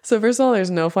 so first of all,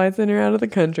 there's no flights in or out of the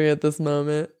country at this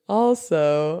moment.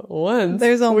 Also, once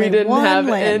there's only we didn't one have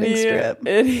landing strip.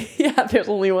 There's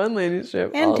only one landing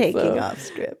strip. And also, taking off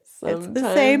strips. It's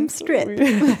the same strip.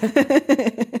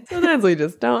 Sometimes we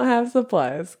just don't have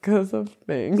supplies because of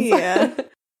things. Yeah.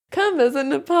 Come visit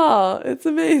Nepal. It's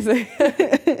amazing.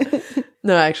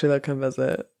 No, actually, they'll come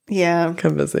visit. Yeah.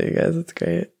 Come visit you guys. It's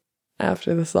great.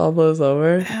 After this all blows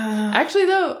over. Actually,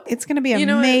 though, it's going to be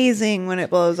amazing when it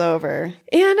blows over. And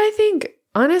I think,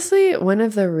 honestly, one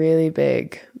of the really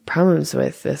big problems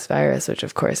with this virus, which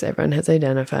of course everyone has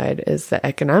identified, is the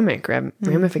economic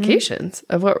ramifications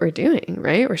of what we're doing,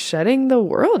 right? We're shutting the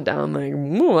world down. Like,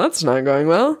 that's not going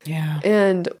well. Yeah.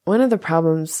 And one of the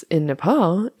problems in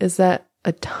Nepal is that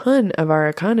a ton of our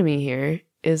economy here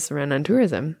is run on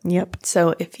tourism. Yep.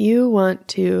 So if you want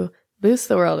to boost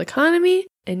the world economy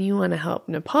and you want to help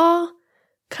Nepal,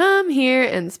 come here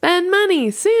and spend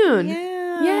money soon.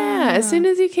 Yeah, as soon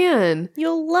as you can.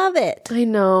 You'll love it. I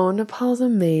know. Nepal's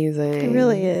amazing. It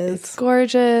really is. It's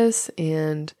gorgeous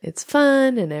and it's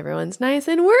fun and everyone's nice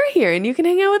and we're here and you can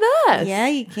hang out with us. Yeah,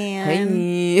 you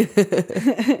can.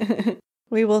 Hi.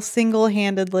 We will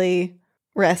single-handedly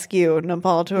rescue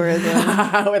Nepal tourism.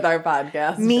 With our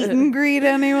podcast. Meet and greet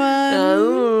anyone.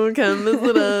 Oh, come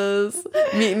visit us.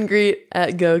 Meet and greet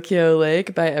at Gokyo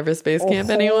Lake by Everspace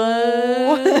Camp. Anyone?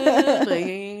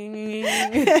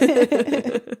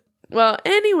 Well,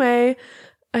 anyway,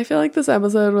 I feel like this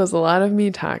episode was a lot of me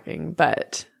talking,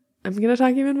 but I'm going to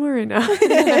talk even more right now.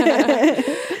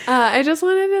 I just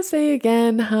wanted to say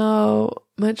again how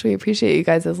much we appreciate you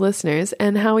guys as listeners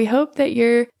and how we hope that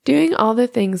you're doing all the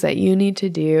things that you need to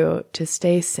do to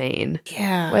stay sane.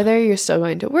 Yeah. Whether you're still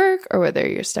going to work or whether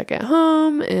you're stuck at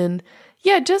home. And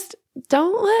yeah, just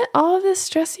don't let all of this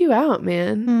stress you out,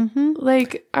 man. Mm-hmm.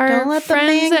 Like our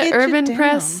friends at Urban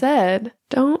Press said,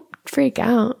 don't freak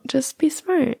out. Just be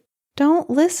smart. Don't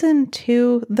listen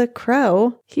to the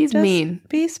crow. He's just mean.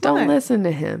 Be smart. Don't listen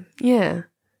to him. Yeah.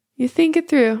 You think it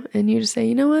through and you just say,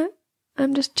 you know what?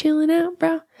 I'm just chilling out,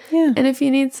 bro. Yeah. And if you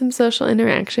need some social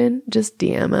interaction, just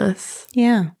DM us.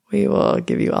 Yeah. We will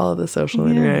give you all of the social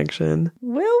interaction.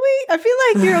 Will we? I feel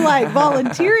like you're like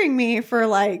volunteering me for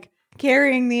like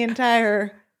carrying the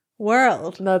entire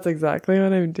world. That's exactly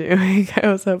what I'm doing. I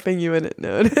was hoping you wouldn't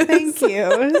notice. Thank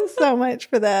you so much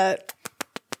for that.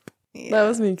 Yeah. That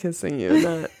was me kissing you.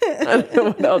 I don't know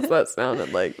what else that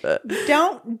sounded like, but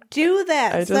don't do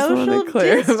that. I just want to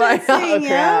clarify. Oh,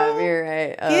 crap. You're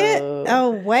right. Get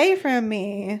away from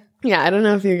me. Yeah, I don't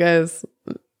know if you guys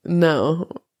know.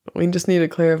 We just need to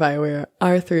clarify we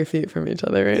are 3 feet from each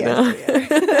other right now.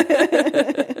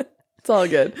 It's all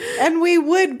good. And we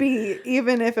would be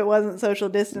even if it wasn't social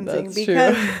distancing. That's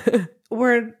because true.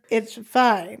 It's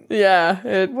fine.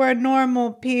 Yeah. We're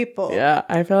normal people. Yeah.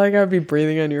 I feel like I'd be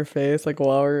breathing on your face like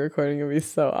while we're recording. It'd be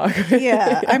so awkward.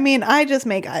 Yeah. I mean, I just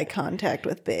make eye contact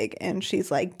with Big and she's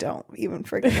like, don't even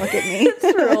freaking look at me. It's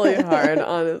really hard,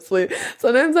 honestly.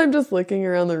 Sometimes I'm just looking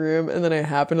around the room and then I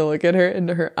happen to look at her and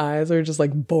her eyes are just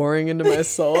like boring into my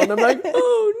soul. And I'm like,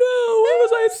 oh no, what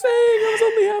was I saying? I was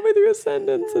only halfway through a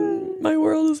sentence and my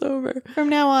world is over. From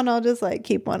now on, I'll just like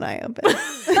keep one eye open.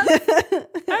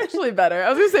 Actually better. I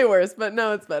was going to say worse, but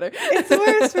no, it's better. It's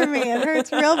worse for me. It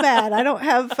hurts real bad. I don't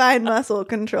have fine muscle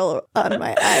control on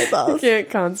my eyeballs. You can't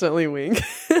constantly wink.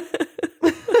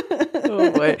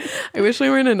 Oh boy. I wish we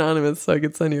weren't anonymous so I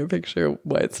could send you a picture of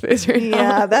white space right now.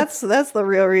 Yeah, that's the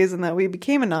real reason that we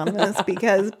became anonymous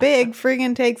because Big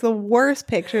friggin' takes the worst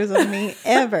pictures of me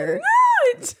ever.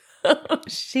 Not.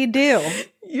 She do.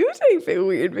 You take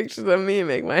weird pictures of me and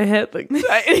make my head look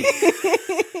tiny.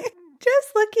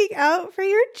 Just looking out for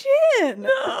your chin. No,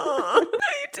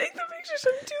 you take the pictures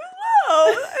from too low.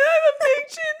 And I have a big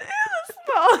chin and a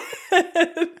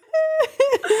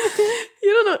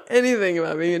You don't know anything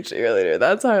about being a cheerleader.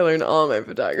 That's how I learned all my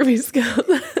photography skills.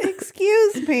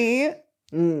 Excuse me.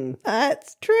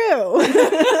 That's true.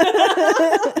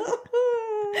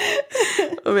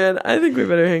 Oh man, I think we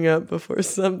better hang up before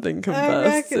something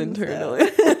combusts internally.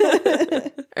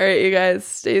 All right, you guys,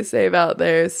 stay safe out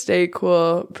there. Stay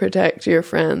cool. Protect your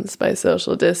friends by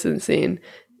social distancing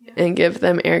and give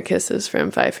them air kisses from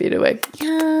 5 feet away.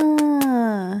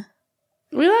 Yeah.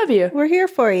 We love you. We're here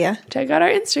for you. Check out our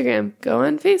Instagram. Go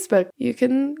on Facebook. You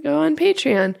can go on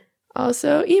Patreon.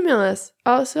 Also, email us.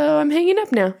 Also, I'm hanging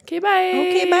up now. Okay, bye.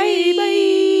 Okay, bye.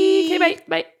 Bye. Okay, bye.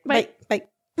 Bye. Bye. Bye.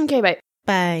 Okay, bye.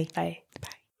 Bye. Bye.